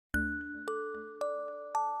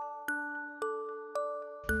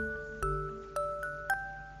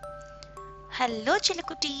Hello Chella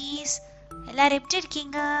Kutties, எல்லாரும் எப்படி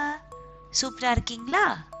இருக்கீங்க? சூப்பரா இருக்கீங்களா?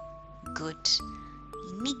 குட்.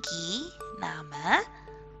 இன்னைக்கு நாம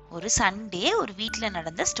ஒரு சண்டே ஒரு வீட்ல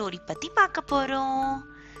நடந்த ஸ்டோரி பத்தி பார்க்க போறோம்.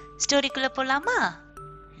 ஸ்டோரிக்குள்ள போலாமா?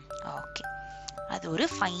 ஓகே. அது ஒரு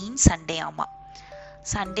ஃபைன் சண்டே. ஆமா,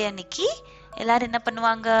 சண்டே அன்னைக்கு எல்லாரும் என்ன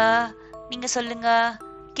பண்ணுவாங்க நீங்க சொல்லுங்க.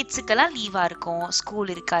 கிட்ஸுக்கெல்லாம் லீவா இருக்கும்,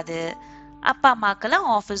 ஸ்கூல் இருக்காது. அப்பா அம்மாக்கெல்லாம்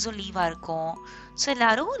ஆஃபீஸும் லீவா இருக்கும். ஸோ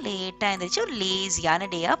எல்லாரும் லேட்டா எழுந்திரிச்சு ஒரு லேசியான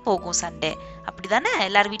டேயா போகும் சண்டே. அப்படிதானே?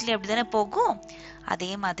 எல்லார் வீட்லயும் அப்படிதானே போகும். அதே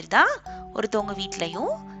மாதிரி தான் ஒருத்தவங்க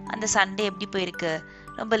வீட்லயும் அந்த சண்டே எப்படி போயிருக்கு,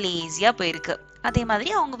 ரொம்ப லேசியா போயிருக்கு. அதே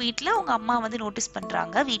மாதிரி அவங்க வீட்டில் அவங்க அம்மா வந்து நோட்டீஸ்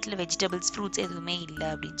பண்றாங்க வீட்டில் வெஜிடபிள்ஸ் ஃப்ரூட்ஸ் எதுவுமே இல்லை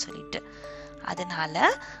அப்படின்னு சொல்லிட்டு. அதனால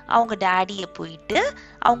அவங்க டேடியை போயிட்டு,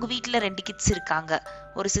 அவங்க வீட்டில் 2 கிட்ஸ் இருக்காங்க,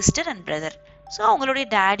 ஒரு சிஸ்டர் அண்ட் பிரதர். ஸோ அவங்களுடைய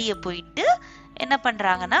டேடியை போயிட்டு என்ன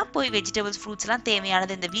பண்றாங்கன்னா, போய் வெஜிடபிள்ஸ் ஃப்ரூட்ஸ் எல்லாம்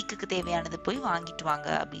தேவையானது, இந்த வீக்குக்கு தேவையானது போய் வாங்கிட்டு வாங்க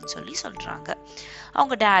அப்படின்னு சொல்றாங்க.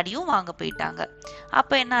 அவங்க டேடியும் வாங்க போயிட்டாங்க.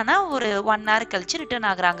 அப்ப என்னன்னா ஒரு 1 hour கழிச்சு ரிட்டர்ன்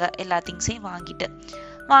ஆகுறாங்க, எல்லா திங்ஸையும் வாங்கிட்டு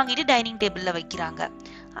டைனிங் டேபிள்ல வைக்கிறாங்க.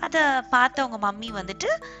 அதை பார்த்து அவங்க மம்மி வந்துட்டு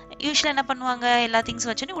யூஸ்வலாக என்ன பண்ணுவாங்க, எல்லா திங்ஸ்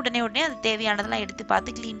வச்சோன்னே உடனே அது தேவையானதெல்லாம் எடுத்து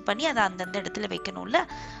பார்த்து க்ளீன் பண்ணி அதை அந்தந்த இடத்துல வைக்கணும்ல.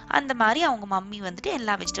 அந்த மாதிரி அவங்க மம்மி வந்துட்டு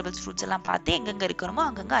எல்லா வெஜிடபிள்ஸ் ஃப்ரூட்ஸ் எல்லாம் பார்த்து எங்கெங்க இருக்கணுமோ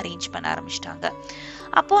அங்கங்க அரேஞ்ச் பண்ண ஆரம்பிச்சிட்டாங்க.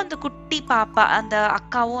 அப்போ அந்த குட்டி பாப்பா, அந்த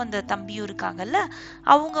அக்காவும் அந்த தம்பியும் இருக்காங்கல்ல,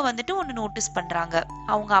 அவங்க வந்துட்டு ஒன்று நோட்டீஸ் பண்றாங்க.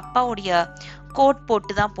 அவங்க அப்பாவுடைய கோட்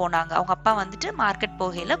போட்டு தான் போனாங்க. அவங்க அப்பா வந்துட்டு மார்க்கெட்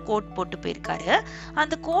போகையில கோட் போட்டு போயிருக்காரு.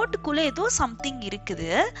 அந்த கோட்டுக்குள்ள ஏதோ சம்திங்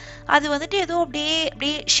இருக்குது. அது வந்துட்டு ஏதோ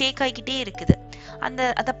அப்படியே ஷேக் ஆகிக்கிட்டே இருக்குது.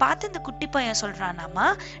 அதை பார்த்து இந்த குட்டி பையன் சொல்றானாமா,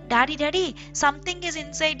 daddy daddy something is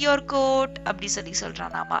inside your code அப்படி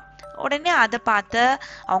சொல்றானாமா. உடனே அதை பார்த்து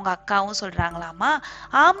அவங்க அக்காவும் சொல்றாங்களாமா,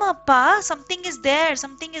 ஆமாப்பா சம்திங் இஸ்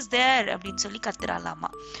தேர் அப்படின்னு சொல்லி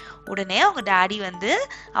கத்துறாளாமா. உடனே அவங்க டாடி வந்து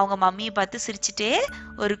அவங்க மம்மியை பார்த்து சிரிச்சுட்டே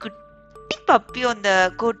ஒரு குட்டி பப்பி அந்த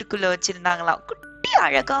கோட்டுக்குள்ள வச்சிருந்தாங்களாம். குட்டி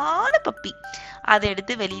அழகான பப்பி. அதை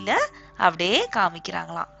எடுத்து வெளியில அப்படியே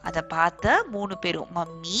காமிக்கிறாங்களாம். அதை பார்த்த 3 பேரும்,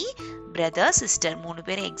 மம்மி, பிரதர், சிஸ்டர் 3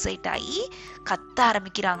 பேரும் எக்ஸைட் ஆகி கத்த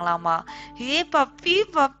ஆரம்பிக்கிறாங்களாமா, ஏ பப்பி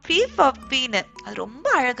பப்பி பப்பின்னு. அது ரொம்ப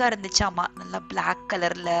அழகா இருந்துச்சாமா. நல்லா பிளாக்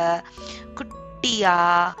கலர்ல குட்டியா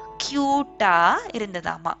கியூட்டா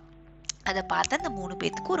இருந்ததாமா. அதை பார்த்து அந்த 3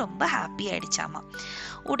 பேத்துக்கும் ரொம்ப ஹாப்பி ஆயிடுச்சாமா.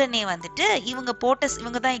 உடனே வந்துட்டு இவங்க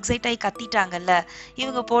தான் எக்ஸைட் ஆகி கத்திட்டாங்கல்ல,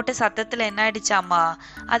 இவங்க போட்ட சத்தத்துல என்ன ஆயிடுச்சாமா,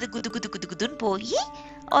 அது குது குது குது குதுன்னு போய்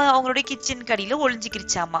அவங்களுடைய கிச்சன் கடியில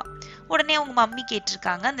ஒளிஞ்சுக்கிருச்சாமா. உடனே அவங்க மம்மி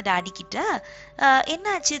கேட்டிருக்காங்க அந்த டாடி கிட்ட,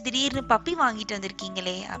 என்னாச்சு திடீர்னு பப்பி வாங்கிட்டு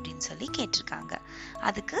வந்திருக்கீங்களே அப்படின்னு சொல்லி கேட்டிருக்காங்க.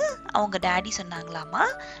 அதுக்கு அவங்க டாடி சொன்னாங்களாமா,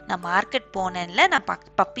 நான் மார்க்கெட் போனேன்ல, நான்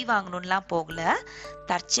பப்பி வாங்கணும்லாம் போகல,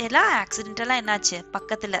 தற்செயலா ஆக்சிடென்டலா என்னாச்சு,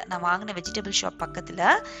 பக்கத்துல நான் வாங்கின வெஜிடபிள் ஷாப் பக்கத்துல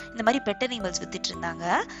இந்த மாதிரி பெட் அனிமல்ஸ் வித்துட்டு இருந்தாங்க.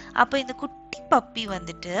 அப்ப இந்த குட்டி பப்பி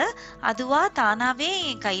வந்துட்டு அதுவா தானாவே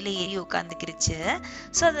என் கையில ஏறி உட்காந்துக்கிருச்சு.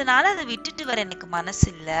 ஸோ அதனால அதை விட்டுட்டு வர எனக்கு மனசு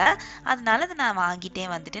இல்லை, அதனால அதை நான் வாங்கிட்டே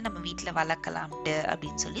வந்துட்டு நம்ம வீட்டுல வளர்க்கலாம்ட்டு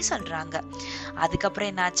அப்படின்னு சொல்றாங்க. அதுக்கப்புறம்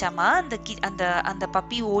என்னாச்சாமா, அந்த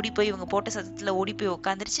பப்பி ஓடி போய் இவங்க போட்ட சத்தத்துல ஓடி போய்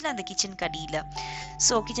உட்காந்துருச்சுல அந்த கிச்சன் கடியில,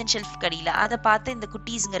 ஸோ கிச்சன் ஷெல்ஃப் கடியில. அதை பார்த்து இந்த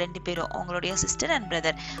குட்டீஸுங்க 2 பேரும், அவங்களுடைய சிஸ்டர் அண்ட்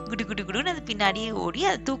பிரதர், குடு குடு குடுன்னு அது பின்னாடியே ஓடி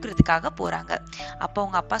அதை தூக்குறதுக்காக போறாங்க. அப்போ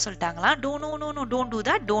அவங்க அப்பா சொல்லிட்டாங்களா, don't do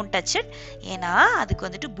that, don't touch it, ஏன்னா அதுக்கு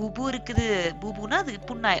வந்துட்டு பூபு இருக்குது. பூபுனா அது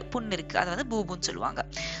புண்ணு இருக்கு, அதை வந்து பூபுன்னு சொல்லுவாங்க.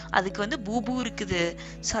 அதுக்கு வந்து பூபு இருக்குது.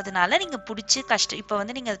 ஸோ அதனால நீங்க பிடிச்சி இப்போ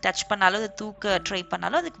வந்து நீங்க அதை டச் பண்ணாலும் அதை தூக்க ட்ரை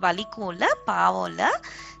பண்ணாலும் அதுக்கு வலிக்கும் இல்லை, பாவம் இல்லை.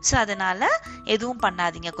 ஸோ அதனால எதுவும்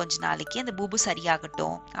பண்ணாதீங்க, கொஞ்ச நாளைக்கு அந்த பூபு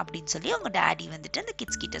சரியாகட்டும் அப்படின்னு சொல்லி அவங்க டாடி வந்துட்டு அந்த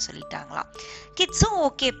கிட்ஸ் கிட்ட சொல்லிட்டாங்களாம். கிட்ஸும்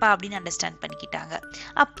ஓகேப்பா அப்படின்னு அண்டர்ஸ்டாண்ட் பண்ணிக்கிட்டாங்க.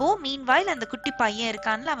 அப்போ மீன்வாயில் அந்த குட்டி பையன்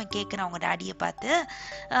இருக்கான்ல, அவன் கேட்கிறான் அவங்க டாடியை பார்த்து,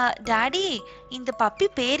 டாடி இந்த பப்பி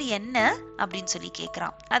பேர் என்ன அப்படின்னு சொல்லி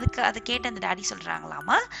கேட்குறான். அதை கேட்டு அந்த daddy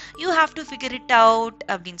சொல்றாங்களாமா, you have to figure it out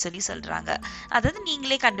அப்படின்னு சொல்றாங்க. அதாவது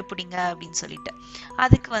நீங்களே கண்டுபிடிங்க அப்படின்னு சொல்லிட்டு.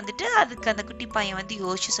 அதுக்கு அந்த குட்டி பையன் வந்து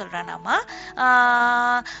யோசிச்சு சொல்றானாமா,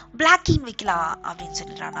 பிளாக்கின்னு வைக்கலாம் அப்படின்னு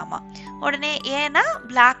சொல்றானாமா. உடனே ஏன்னா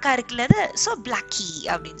பிளாக்கா இருக்குல்ல, ஸோ பிளாக்கி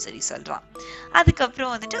அப்படின்னு சொல்றான்.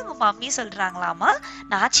 அதுக்கப்புறம் வந்துட்டு அவங்க மம்மி சொல்றாங்களாமா,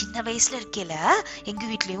 நான் சின்ன வயசுல இருக்கேல எங்க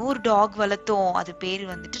வீட்லயும் ஒரு டாக் வளர்த்தோம், அது பேரு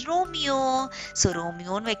வந்துட்டு ரோமியோ, ஸோ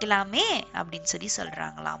ரோமியோன்னு வைக்கலாமே அப்படின்னு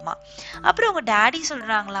சொல்றாங்களாமா. அப்புறம் அவங்க டாடி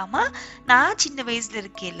சொல்றாங்களாமா, நான் சின்ன வயசுல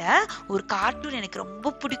இருக்கேல ஒரு கார்ட்டூன் எனக்கு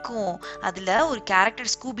ரொம்ப பிடிக்கும், அதுல ஒரு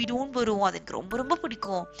கேரக்டர் ஸ்கூபிடூன் வரும், அது எனக்கு ரொம்ப ரொம்ப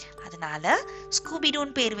பிடிக்கும், அதனால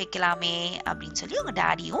ஸ்கூபிடூன் பேர் வைக்கலாமே அப்படின்னு அவங்க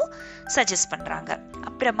டாடியும் சஜஸ்ட் பண்றாங்க.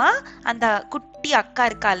 அப்புறமா அந்த குட்டி அக்கா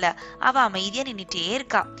இருக்கால, அவ அமைதியா நின்னுட்டே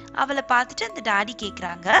இருக்கா. அவளை பார்த்துட்டு அந்த டாடி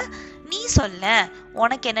கேக்குறாங்க, நீ சொல்ல,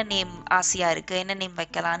 உனக்கு என்ன நேம் ஆசையா இருக்கு, என்ன நேம்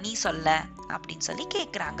வைக்கலாம், நீ சொல்ல அப்படின்னு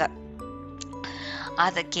கேக்குறாங்க.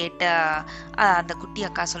 அதை கேட்ட அந்த குட்டி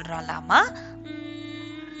அக்கா சொல்றாளாமா,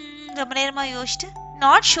 ரொம்ப நேரமா யோசிச்சுட்டு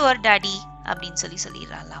நாட் ஷுவர் டாடி அப்படின்னு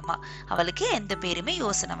சொல்லிடுறாளாமா. அவளுக்கு எந்த பேருமே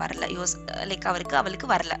யோசனை வரல, லைக்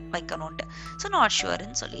அவளுக்கு வரல வைக்கணும்ட்டு. So not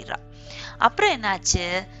ஷுவர்ன்னு சொல்லிடுறா. அப்புறம் என்னாச்சு,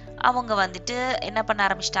 அவங்க வந்துட்டு என்ன பண்ண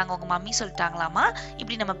ஆரம்பிச்சிட்டாங்க, அவங்க மம்மி சொல்லிட்டாங்களாமா,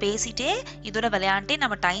 இப்படி நம்ம பேசிட்டே இதோட விளையாண்டே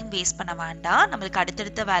நம்ம டைம் வேஸ்ட் பண்ண வேண்டாம், நம்மளுக்கு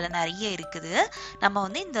அடுத்தடுத்த வேலை நிறைய இருக்குது. நம்ம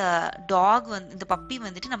வந்து இந்த டாக் வந்து இந்த பப்பி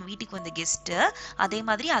வந்துட்டு நம்ம வீட்டுக்கு வந்த கெஸ்ட்டு, அதே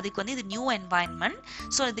மாதிரி அதுக்கு வந்து இது நியூ என்வாயன்மெண்ட்.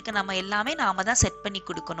 ஸோ இதுக்கு நம்ம எல்லாமே நாம தான் செட் பண்ணி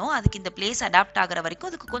கொடுக்கணும். அதுக்கு இந்த பிளேஸ் அடாப்ட் ஆகிற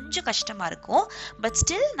வரைக்கும் அதுக்கு கொஞ்சம் கஷ்டமா இருக்கும். பட்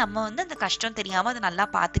ஸ்டில் நம்ம வந்து அந்த கஷ்டம் தெரியாம அதை நல்லா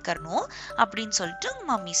பார்த்துக்கறணும் அப்படின்னு சொல்லிட்டு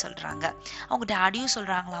மம்மி சொல்றாங்க. அவங்க டாடியும்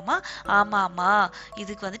சொல்றாங்களாமா, ஆமா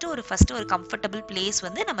இதுக்கு வந்துட்டு ஃபர்ஸ்ட் ஒரு கம்ஃபர்டபுள் பிளேஸ்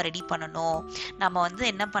வந்து நம்ம ரெடி பண்ணணும். நம்ம வந்து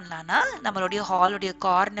என்ன பண்ணலாம்னா, நம்மளுடைய ஹாலுடைய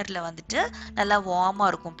கார்னர்ல வந்துட்டு நல்லா வார்மா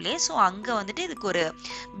இருக்கும் பிளேஸ். ஸோ அங்க வந்துட்டு இதுக்கு ஒரு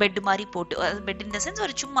பெட் மாதிரி போட்டு, பெட் இன் த சென்ஸ்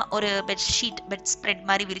ஒரு சும்மா ஒரு பெட் ஸ்ப்ரெட்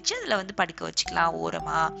மாதிரி விரிச்சு அதுல வந்து படுக்க வச்சுக்கலாம்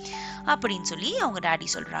ஓரமா அப்படின்னு சொல்லி அவங்க டாடி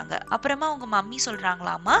சொல்றாங்க. அப்புறமா அவங்க மம்மி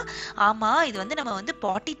சொல்றாங்களாமா, ஆமா இது வந்து நம்ம வந்து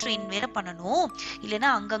பாட்டி ட்ரெயின் வேற பண்ணணும்,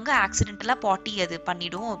 இல்லைன்னா அங்கங்க ஆக்சிடென்டலா பாட்டி அது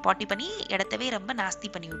பண்ணிடும், பாட்டி பண்ணி இடத்தவே ரொம்ப நாஸ்தி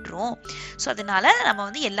பண்ணி விட்டுரும். ஸோ அதனால நம்ம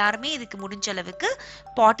வந்து எல்லாருமே இதுக்கு முடிஞ்ச அளவுக்கு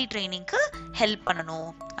பாட்டி ட்ரைனிங்க்கு ஹெல்ப் பண்ணணும்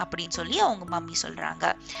அப்படின்னு சொல்லி அவங்க மம்மி சொல்றாங்க.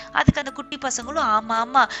 அதுக்கு அந்த குட்டி பசங்களும்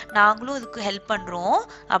ஆமா நாங்களும் இதுக்கு ஹெல்ப் பண்றோம்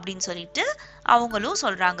அப்படின்னு சொல்லிட்டு அவங்களும்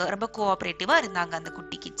சொல்றாங்க. ரொம்ப கோஆபரேட்டிவா இருந்தாங்க அந்த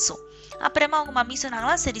குட்டி கிட்ஸும். அப்புறமா அவங்க மம்மி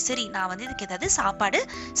சொன்னாங்களா, சரி நான் வந்து இதுக்கு ஏதாவது சாப்பாடு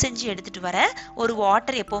செஞ்சு எடுத்துட்டு வரேன். ஒரு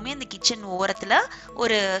வாட்டர் எப்பவுமே அந்த கிச்சன் ஓரத்துல,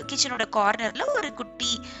 ஒரு கிச்சனோட கார்னர்ல ஒரு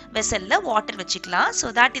குட்டி வெசல்ல வாட்டர் வச்சுக்கலாம். ஸோ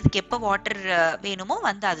தட் இதுக்கு எப்போ வாட்டர் வேணுமோ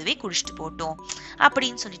வந்து அதுவே குடிச்சிட்டு போட்டோம்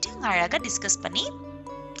அப்படின்னு சொல்லிட்டு அழகா டிஸ்கஸ் பண்ணி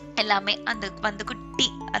எல்லாமே அந்த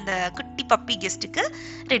குட்டி பப்பி கெஸ்ட்டுக்கு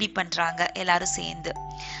ரெடி பண்றாங்க எல்லாரும் சேர்ந்து.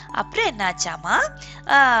 அப்புறம் என்னாச்சாமா,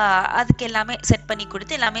 அதுக்கு எல்லாமே செட் பண்ணி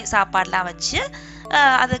கொடுத்து எல்லாமே சாப்பாடுலாம் வச்சு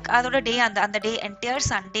அதோட டே அந்த டே என்டையர்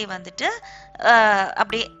சண்டே வந்துட்டு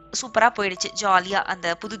அப்படியே சூப்பரா போயிடுச்சு ஜாலியா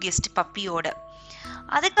அந்த புது கெஸ்ட் பப்பியோட.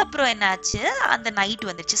 அதுக்கப்புறம் என்னாச்சு, அந்த நைட்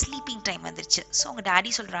வந்துருச்சு, ஸ்லீப்பிங் டைம் வந்துருச்சு. ஸோ அவங்க டாடி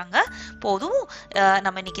சொல்றாங்க, போதும்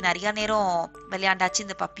நம்ம இன்னைக்கு நிறைய நேரம் விளையாண்டாச்சு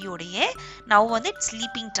இந்த பப்பியோடையே, நவ் வந்து it's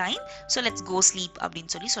sleeping time, so let's go sleep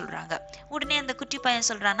அப்படின்னு சொல்றாங்க. உடனே அந்த குட்டி பையன்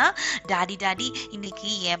சொல்றானா, டாடி இன்னைக்கு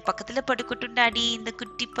என் பக்கத்துல படுக்கட்டும் டாடி இந்த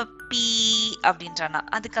குட்டி பப்பி அப்படின்றானா.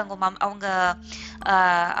 அதுக்கு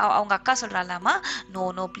அவங்க அக்கா சொல்றாளாமா,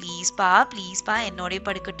 நோ ப்ளீஸ்பா என்னோடய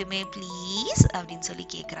படுக்கட்டுமே ப்ளீஸ் அப்படின்னு சொல்லி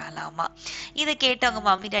கேட்குறாளாமா. இதை கேட்டு அவங்க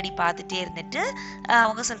மம்மி டாடி பார்த்துட்டே இருந்துட்டு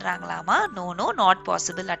அவங்க சொல்றாங்களாமா, no not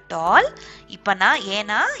possible at all.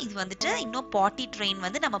 ஏன்னா இது வந்துட்டு இன்னும் பாட்டி ட்ரெயின்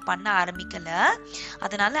வந்து நம்ம பண்ண ஆரம்பிக்கல,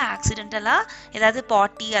 அதனால ஆக்சிடென்டலா ஏதாவது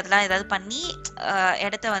பாட்டி அதெல்லாம் ஏதாவது பண்ணி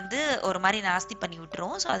இடத்த வந்து ஒரு மாதிரி நாஸ்தி பண்ணி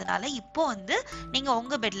விட்டுரும். ஸோ அதனால இப்போ வந்து நீங்க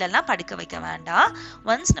உங்க பெட்ல எல்லாம் படுக்க வைக்க வேண்டாம்.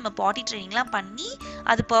 ஒன்ஸ் நம்ம பாட்டி ட்ரெயினிங்லாம் பண்ணி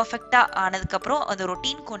அது பர்ஃபெக்டா ஆனதுக்கப்புறம் அந்த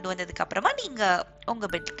ரொட்டீன் கொண்டு வந்ததுக்கு அப்புறமா நீங்க உங்க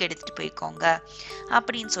பெட்டுக்கு எடுத்துட்டு போய்க்கோங்க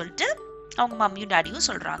அப்படின்னு சொல்லிட்டு அவங்க மம்மியும் டாடியும்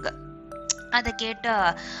சொல்றாங்க. அதை கேட்ட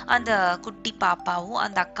அந்த குட்டி பாப்பாவும்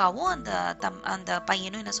அந்த அக்காவும் அந்த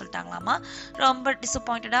பையனும் என்ன சொல்லிட்டாங்களாமா, ரொம்ப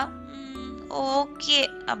டிசப்பாயிண்டடா ஓகே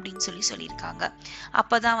அப்படின்னு சொல்லியிருக்காங்க.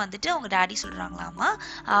 அப்பதான் வந்துட்டு அவங்க டாடி சொல்றாங்களாமா,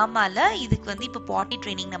 ஆமால இதுக்கு வந்து இப்போ பாட்டி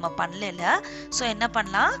ட்ரைனிங் நம்ம பண்ணல, ஸோ என்ன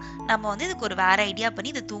பண்ணலாம், நம்ம வந்து இதுக்கு ஒரு வேற ஐடியா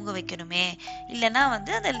பண்ணி இதை தூங்க வைக்கணுமே, இல்லைன்னா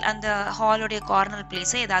வந்து அந்த ஹாலோடைய கார்னர்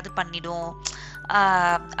பிளேஸை ஏதாவது பண்ணிடும்,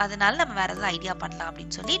 அதனால நம்ம வேற ஏதாவது ஐடியா பண்ணலாம்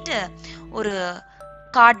அப்படின்னு சொல்லிட்டு ஒரு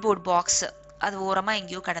கார்ட்போர்ட் பாக்ஸ் அது ஓரமா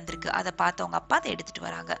எங்கேயோ கடந்திருக்கு, அதை பார்த்து அவங்க அப்பா அதை எடுத்துட்டு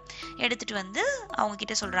வராங்க. எடுத்துட்டு வந்து அவங்க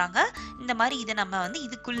கிட்ட சொல்றாங்க, இந்த மாதிரி இதை நம்ம வந்து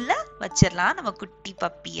இதுக்குள்ள வச்சிடலாம் நம்ம குட்டி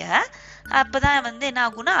பப்பிய. அப்பதான் வந்து என்ன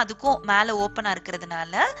ஆகும்னா, அதுக்கும் மேல ஓப்பனா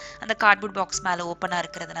இருக்கிறதுனால, அந்த கார்ட்போர்ட் பாக்ஸ் மேல ஓப்பனா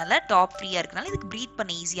இருக்கிறதுனால, டாப் ஃப்ரீயா இருக்கிறதுனால இதுக்கு ப்ரீத்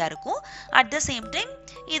பண்ண ஈஸியா இருக்கும். அட் த சேம் டைம்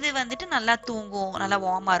இது வந்துட்டு நல்லா தூங்கும், நல்லா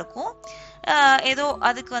வார்மா இருக்கும். ஏதோ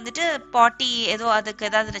அதுக்கு வந்துட்டு பாட்டி ஏதோ அதுக்கு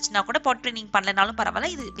ஏதாவது இருந்துச்சுன்னா கூட பாட்டி ட்ரைனிங் பண்ணலனாலும் பரவாயில்ல,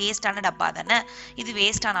 இது வேஸ்டான டப்பா தானே, இது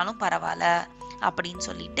வேஸ்ட் ஆனாலும் பரவாயில்ல அப்படின்னு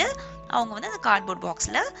சொல்லிட்டு அவங்க வந்து அந்த கார்ட்போர்ட்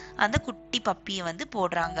பாக்ஸ்ல அந்த குட்டி பப்பியை வந்து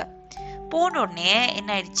போடுறாங்க. போன உடனே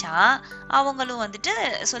என்ன ஆயிடுச்சா, அவங்களும் வந்துட்டு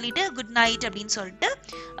சொல்லிட்டு குட் நைட் அப்படின்னு சொல்லிட்டு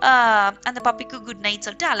அந்த பப்பிக்கு குட் நைட்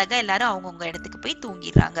சொல்லிட்டு அழகா எல்லாரும் அவங்கவுங்க இடத்துக்கு போய்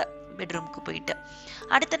தூங்கிடுறாங்க பெட்ரூமுக்கு போயிட்டு.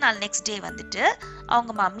 அடுத்த நாள் நெக்ஸ்ட் டே வந்துட்டு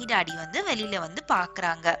அவங்க மம்மி டாடி வந்து வெளியில வந்து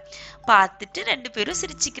பாக்குறாங்க. பார்த்துட்டு ரெண்டு பேரும்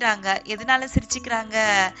சிரிச்சுக்கிறாங்க. எதனால சிரிச்சுக்கிறாங்க,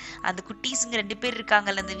 அந்த குட்டீஸுங்க 2 பேர்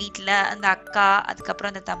இருக்காங்கல்ல அந்த வீட்டுல, அந்த அக்கா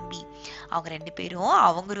அதுக்கப்புறம் அந்த தம்பி, அவங்க 2 பேரும்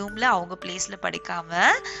அவங்க ரூம்ல அவங்க பிளேஸ்ல படுக்காம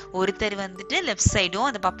ஒருத்தர் வந்துட்டு லெஃப்ட் சைடும்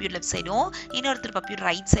அந்த பப்பியோட லெஃப்ட் சைடும், இன்னொருத்தர் பப்பியோட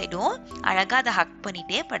ரைட் சைடும் அழகா அதை ஹக்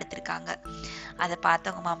பண்ணிட்டே படுத்திருக்காங்க. அதை பார்த்து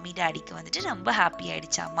அவங்க மம்மி டாடிக்கு வந்துட்டு ரொம்ப ஹாப்பி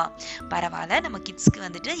ஆயிடுச்சாமா. பரவாயில்ல, நம்ம கிட்ஸ்க்கு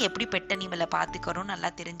வந்துட்டு எப்படி பெட் அனிமலை பார்த்துக்கிறோம்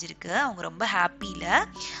நல்லா தெரிஞ்சிருக்கு. அவங்க ரொம்ப ஹாப்பியில,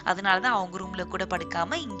 அதனாலதான் அவங்க ரூம்ல கூட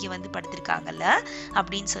படுக்காம இங்க வந்து படுத்திருக்காங்கல்ல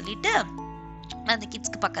அப்படின்னு சொல்லிட்டு அந்த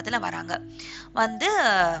கிட்ஸ்க்கு பக்கத்துல வராங்க. வந்து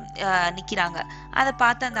நிக்கிறாங்க. அதை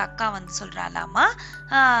பார்த்து அந்த அக்கா வந்து சொல்றாளாமா,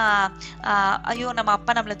 ஐயோ நம்ம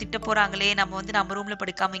அப்பா நம்மளை திட்ட போறாங்களே, நம்ம வந்து நம்ம ரூம்ல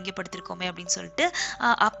படுக்காம இங்கே படுத்திருக்கோமே அப்படின்னு சொல்லிட்டு,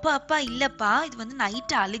 அப்பா அப்பா இல்லப்பா, இது வந்து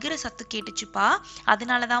நைட்டு அழுகிற சத்தம் கேட்டுச்சுப்பா,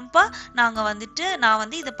 அதனாலதான்ப்பா நான்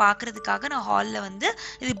வந்து இதை பாக்குறதுக்காக நான் ஹால்ல வந்து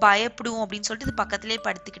இது பயப்படும் அப்படின்னு சொல்லிட்டு இது பக்கத்திலே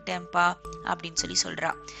படுத்துக்கிட்டேன்ப்பா அப்படின்னு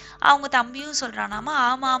சொல்றா. அவங்க தம்பியும் சொல்றானாமா,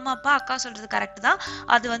 ஆமா ஆமாப்பா, அக்கா சொல்றது கரெக்ட் தான்,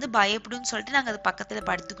 அது வந்து பயப்படும்னு சொல்லிட்டு நாங்க அது பக்கத்துல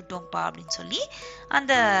படுத்துக்கிட்டோம்ப்பா அப்படின்னு சொல்லி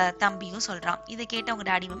அந்த தம்பியும் சொல்றான். இதை கேட்டு அவங்க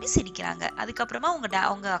டாடி மம்மி சிரிக்கிறாங்க. அதுக்கப்புறமா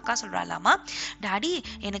அவங்க அக்கா சொல்றாளாமா, டாடி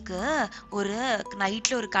எனக்கு ஒரு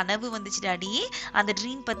நைட்ல ஒரு கனவு வந்துச்சு டாடி, அந்த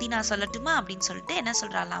ட்ரீம் பத்தி நான் சொல்லட்டுமா அப்படின்னு சொல்லிட்டு என்ன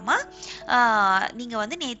சொல்றாளாமா, நீங்க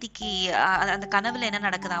வந்து நேத்திக்கு அந்த கனவுல என்ன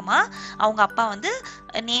நடக்குதாமா, அவங்க அப்பா வந்து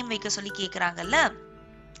நேம் வைக்க சொல்லி கேக்குறாங்கல்ல,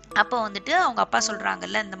 அப்போ வந்துட்டு அவங்க அப்பா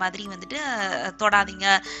சொல்றாங்கல்ல, இந்த மாதிரி வந்துட்டு தொடாதீங்க,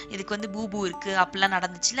 இதுக்கு வந்து பூபு இருக்கு அப்படிலாம்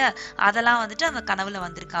நடந்துச்சுல, அதெல்லாம் வந்துட்டு அந்த கனவுல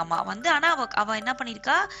வந்திருக்காமா. வந்து ஆனா அவ என்ன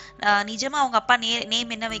பண்ணிருக்கா, நிஜமா அவங்க அப்பா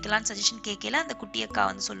நேம் என்ன வைக்கலாம்னு சஜஷன் கேட்கல. அந்த குட்டி அக்கா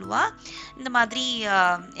வந்து சொல்லுவா, இந்த மாதிரி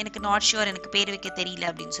எனக்கு நாட் ஷுவர், எனக்கு பேர் வைக்க தெரியல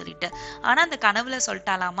அப்படின்னு சொல்லிட்டு. ஆனா அந்த கனவுல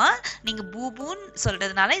சொல்லிட்டாலாமா, நீங்க பூபுன்னு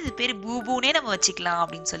சொல்றதுனால இது பேரு பூபுனே நம்ம வச்சுக்கலாம்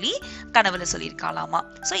அப்படின்னு சொல்லி கனவுல சொல்லியிருக்காளாமா.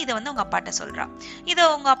 சோ இதை வந்து அவங்க அப்பாட்ட சொல்றா. இதை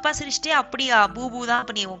உங்க அப்பா சிரிச்சிட்டே, அப்படியா பூபு தான்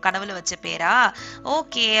அப்ப நீ கனவுல வச்ச பேரா,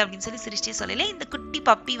 ஓகே அப்படின்னு சொல்லி சிரிச்சிட்டே சொல்லல. இந்த குட்டி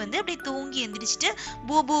பப்பி வந்து அப்படியே தூங்கி எந்திரிச்சிட்டு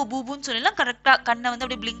பூபு பூபுன்னு சொல்லலாம், கரெக்டா கண்ணை வந்து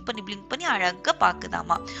அப்படியே பிளிங்க் பண்ணி அழகா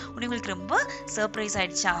பாக்குதாமா. உங்களுக்கு ரொம்ப சர்ப்ரைஸ்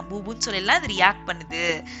ஆயிடுச்சா, பூபுன்னு சொல்லலாம் அது ரியாக்ட் பண்ணுது,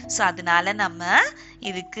 சோ அதனால நம்ம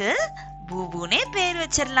இதுக்கு பூபுனே பேர்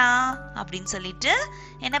வச்சிடலாம் அப்படின்னு சொல்லிட்டு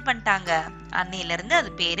என்ன பண்ணிட்டாங்க, அன்னையில இருந்து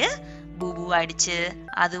அது பேரு பூபு ஆயிடுச்சு.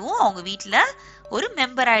 அதுவும் அவங்க வீட்டுல ஒரு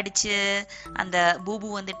மெம்பர் ஆயிடுச்சு. அந்த பூபு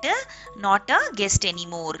வந்துட்டு நாட் அ கெஸ்ட்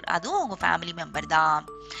எனிமோர், அதுவும் உங்க ஃபேமிலி மெம்பர் தான்.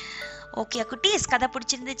 ஓகே குட்டீஸ், கதை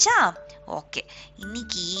பிடிச்சிருந்துச்சா? ஓகே,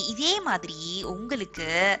 இன்னைக்கு இதே மாதிரி உங்களுக்கு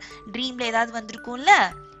ட்ரீம்ல ஏதாவது வந்திருக்கும்ல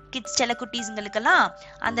கிட்ஸ் செல்ல குட்டீஸ்ங்களுக்கெல்லாம்,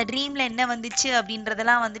 அந்த ட்ரீம்ல என்ன வந்துச்சு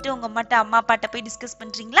அப்படின்றதெல்லாம் வந்துட்டு உங்க அம்மா அப்பாட்ட போய் டிஸ்கஸ்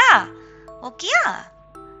பண்றீங்களா? ஓகேயா?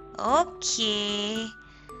 ஓகே,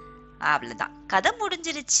 அவ்வளவுதான், கதை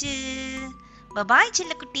முடிஞ்சிருச்சு. பாய்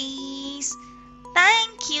செல்ல குட்டீஸ்,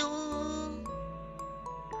 thank you.